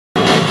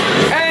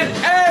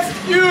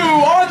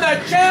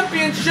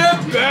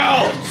championship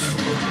belt.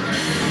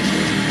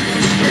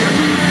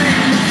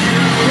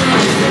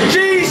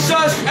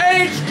 Jesus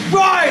H.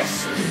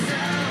 Christ.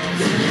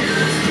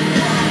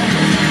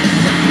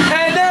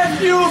 And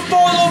FU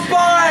followed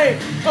by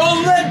a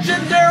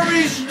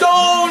legendary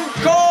Stone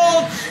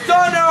Cold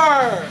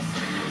Stunner.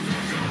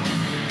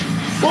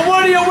 But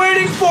what are you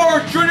waiting for,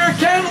 Junior?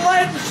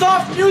 Candlelight and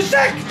soft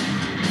music?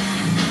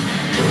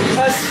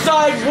 A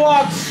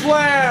sidewalk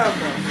slam.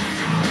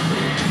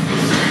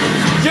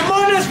 You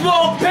might as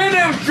well pin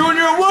him,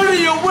 Junior. What are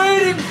you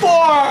waiting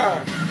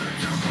for?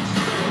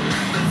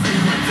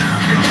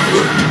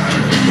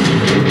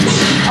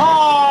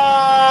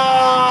 Ah!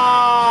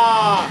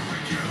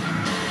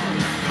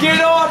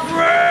 Get up,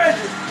 Red!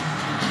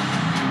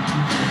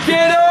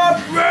 Get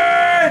up,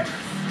 Red!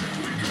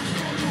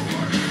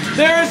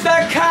 There's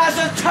that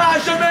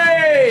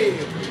Kazatajame!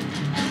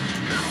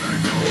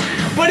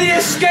 But he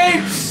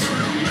escapes!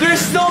 There's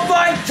still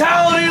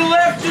vitality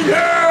left in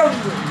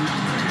him!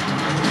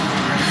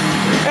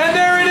 And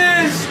there it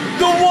is!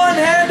 The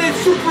one-handed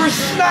super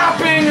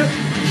snapping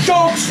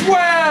choke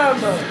slam!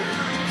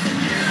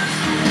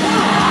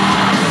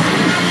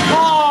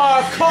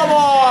 Oh, come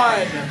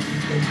on!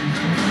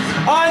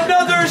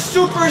 Another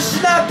super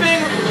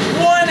snapping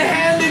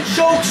one-handed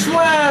choke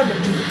slam!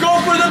 Go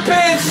for the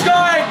pin,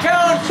 Sky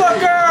Count,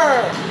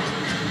 fucker!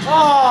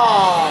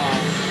 Ah!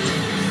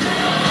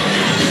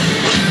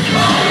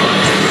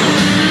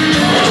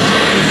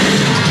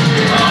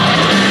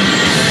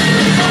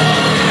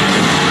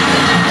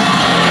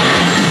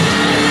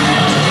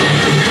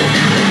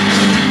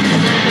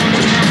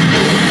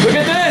 Look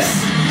at this!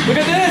 Look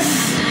at this!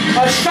 A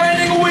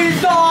shining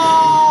wizard!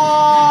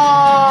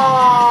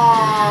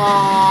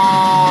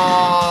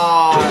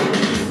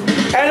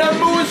 And a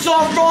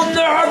moonsault from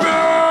the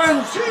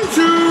heavens! 2!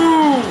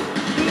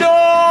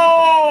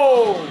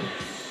 No!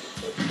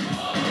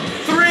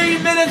 3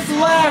 minutes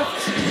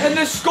left, and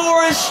the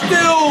score is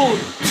still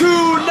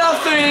 2-0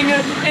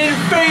 in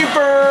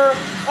favor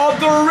of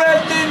the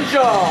Red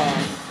Ninja.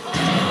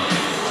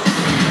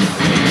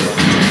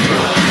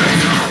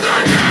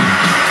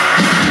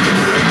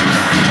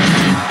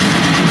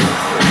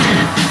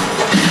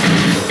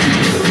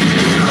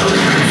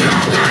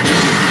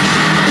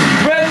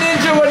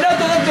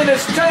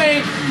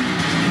 Tank.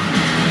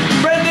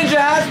 Red Ninja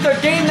has to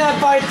gain that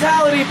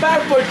vitality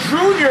back, but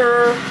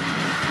Junior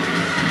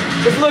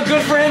doesn't look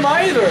good for him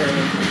either.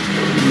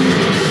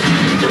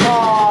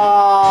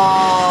 Aww,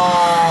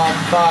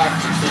 fuck.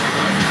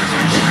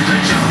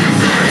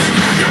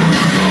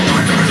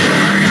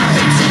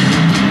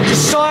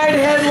 Side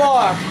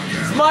headlock.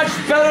 It's much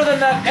better than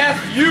that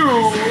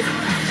FU.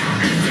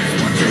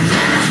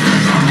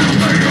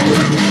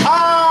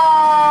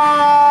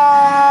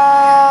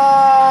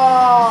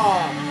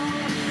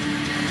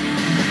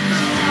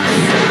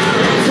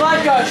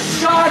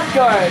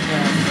 Shotgun.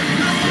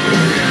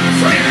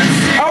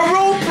 A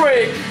rope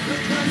break.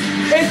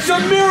 It's a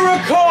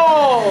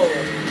miracle.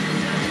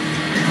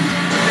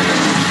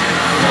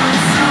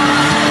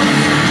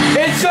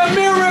 It's a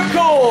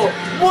miracle.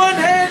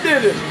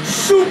 One-handed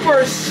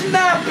super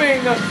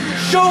snapping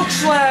choke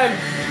slam.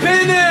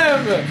 Pin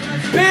him.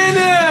 Pin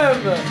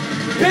him.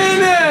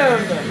 Pin him.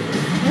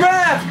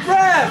 Ref.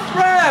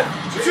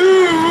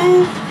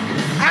 2.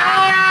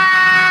 Ah!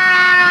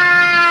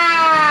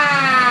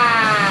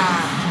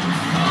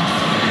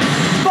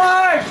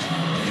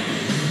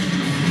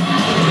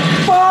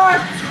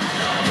 Fuck!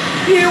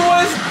 He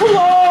was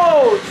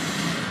close!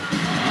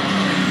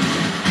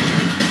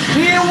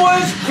 He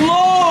was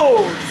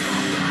close!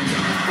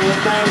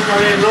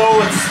 Running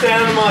low and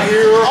stamina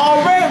here.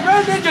 Alright,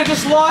 Red Ninja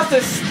just lost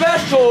a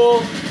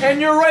special,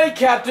 and you're right,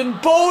 Captain.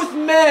 Both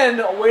men.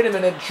 Oh, wait a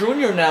minute,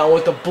 Junior now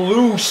with the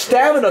blue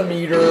stamina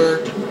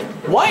meter.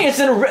 Why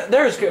isn't a red?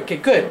 There's okay,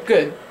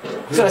 good.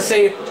 I was gonna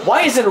say,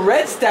 why isn't a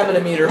red stamina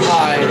meter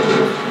high?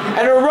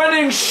 And a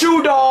running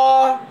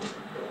Shuda.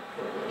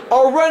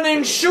 A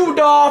running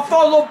Shuda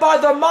followed by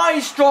the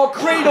Maestro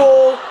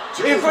Cradle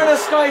in front of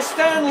Sky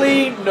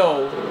Stanley.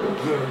 No.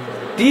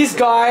 These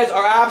guys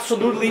are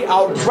absolutely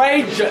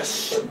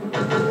outrageous.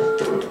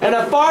 And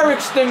a fire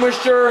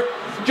extinguisher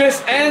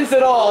just ends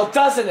it all,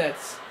 doesn't it?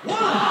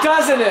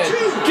 Doesn't it?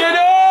 Get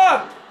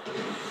up!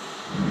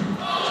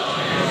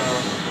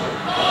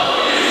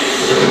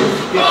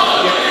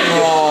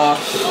 Oh,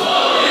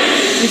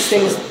 these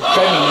things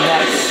drive me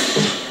nuts.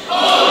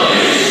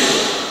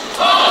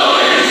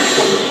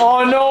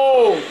 Oh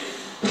no!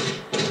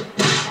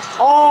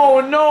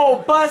 Oh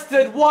no!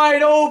 Busted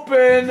wide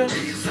open!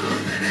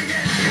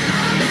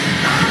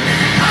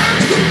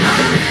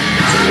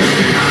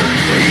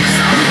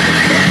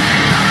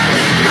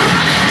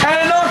 And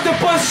an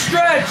octopus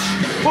stretch!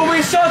 What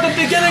we saw at the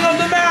beginning of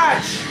the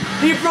match!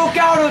 He broke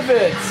out of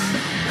it!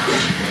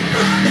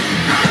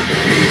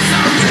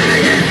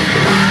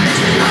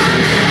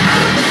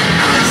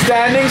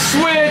 Standing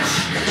switch!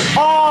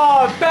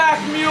 Oh, back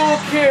mule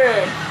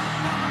kick!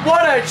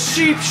 What a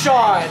cheap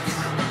shot!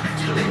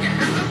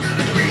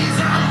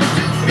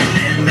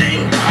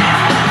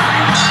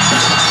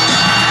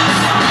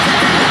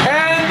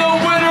 And the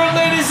winner,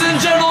 ladies and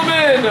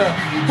gentlemen,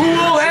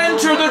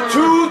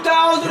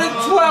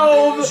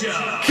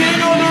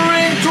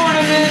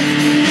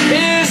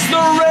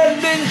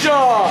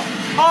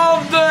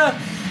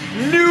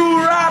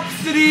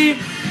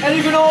 Curiosity, and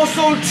you can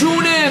also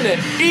tune in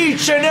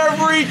each and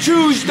every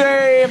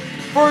Tuesday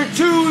for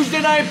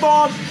Tuesday Night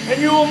Bomb,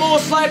 and you will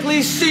most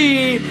likely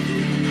see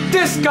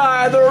this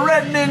guy, the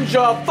Red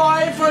Ninja,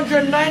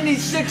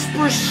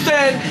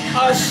 596%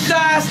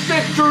 Assassin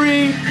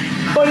victory,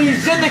 but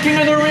he's in the King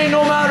of the Ring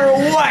no matter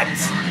what.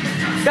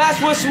 That's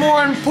what's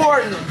more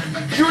important.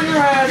 Junior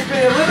has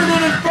been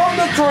eliminated from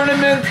the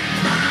tournament.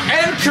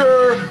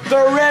 Enter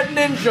the Red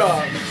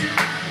Ninja.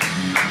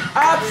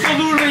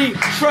 Absolutely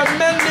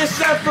tremendous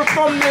effort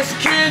from this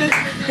kid.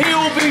 He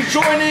will be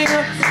joining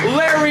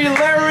Larry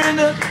Laren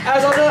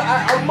as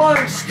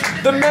amongst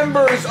the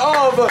members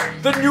of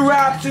the New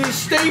Rhapsody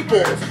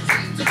stable.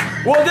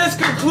 Well, this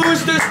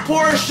concludes this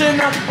portion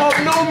of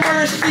No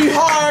Mercy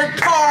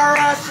Hardcore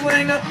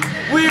Wrestling.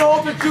 We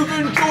hope that you've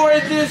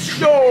enjoyed this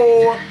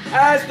show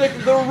as the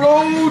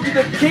road to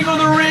the King of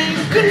the Ring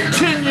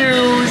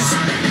continues.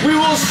 We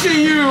will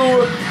see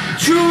you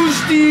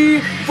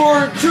Tuesday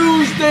for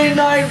Tuesday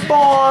Night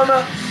Bomb,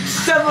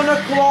 7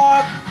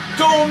 o'clock.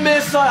 Don't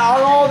miss on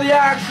all the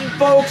action,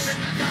 folks.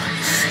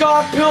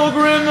 Scott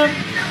Pilgrim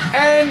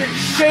and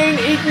Shane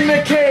Eaton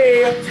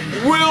McKay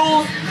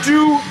will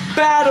do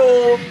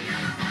battle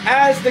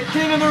as the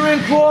King of the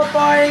Ring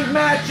qualifying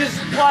matches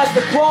plus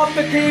the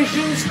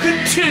qualifications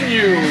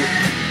continue.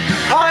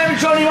 I'm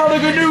Johnny Mother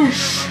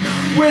Ganoush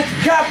with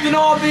Captain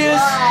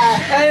Obvious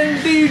and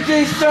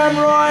DJ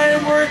Samurai,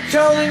 and we're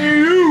telling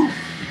you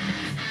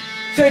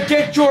to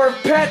get your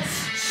pets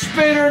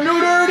spayed or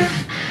neutered,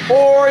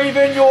 or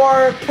even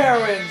your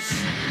parents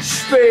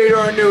spayed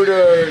or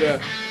neutered.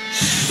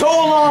 So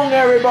long,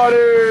 everybody!